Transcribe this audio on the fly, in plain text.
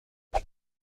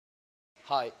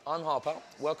Hi, I'm Harper.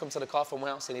 Welcome to the Carphone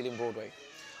warehouse in Ealing Broadway.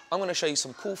 I'm going to show you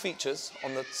some cool features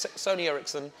on the Sony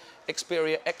Ericsson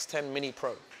Xperia X10 Mini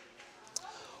Pro.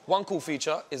 One cool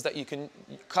feature is that you can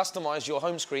customize your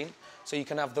home screen so you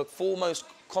can have the four most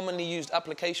commonly used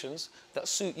applications that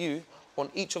suit you on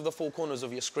each of the four corners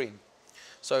of your screen.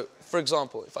 So, for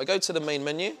example, if I go to the main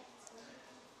menu,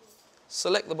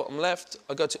 select the bottom left,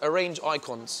 I go to Arrange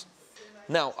Icons.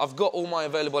 Now, I've got all my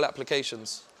available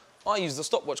applications. I use the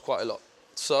stopwatch quite a lot.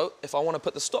 So, if I want to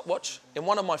put the stopwatch in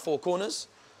one of my four corners,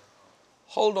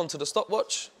 hold on to the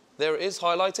stopwatch, there it is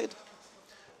highlighted,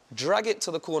 drag it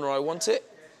to the corner I want it,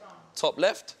 top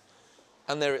left,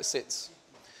 and there it sits.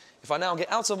 If I now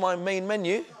get out of my main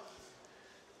menu,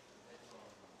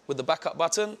 with the backup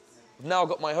button, I've now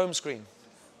got my home screen.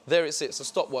 There it sits, the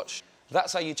stopwatch.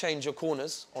 That's how you change your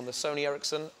corners on the Sony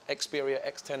Ericsson Xperia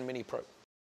X10 Mini Pro.